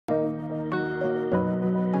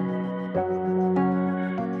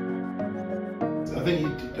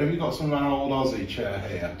think have you got some of our old Aussie chair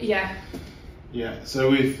here? Yeah. Yeah. So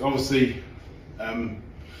we've obviously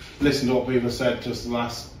listened to what people have said to us the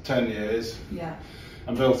last 10 years. Yeah.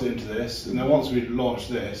 And built it into this. And then once we launched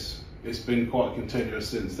this, it's been quite continuous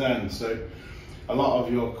since then. So a lot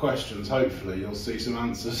of your questions, hopefully, you'll see some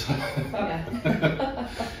answers. Yeah.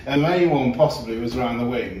 And the main one possibly was around the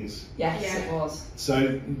wings. Yes, Yeah. it was.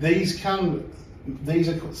 So these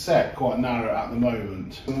are set quite narrow at the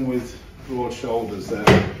moment, and with broad shoulders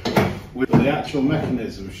there. With the actual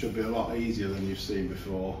mechanism should be a lot easier than you've seen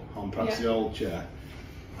before on perhaps the old chair.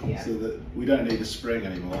 Yeah. So that we don't need a spring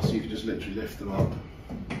anymore, so you can just literally lift them up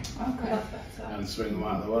Okay. That's better. and swing them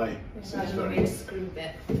out of the way. So it's Rather than very a screw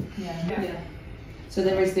bit. Yeah. Yeah. Yeah. So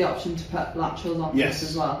there is the option to put laterals on Yes.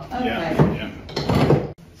 this as well. Okay. Yeah, yeah. Yeah.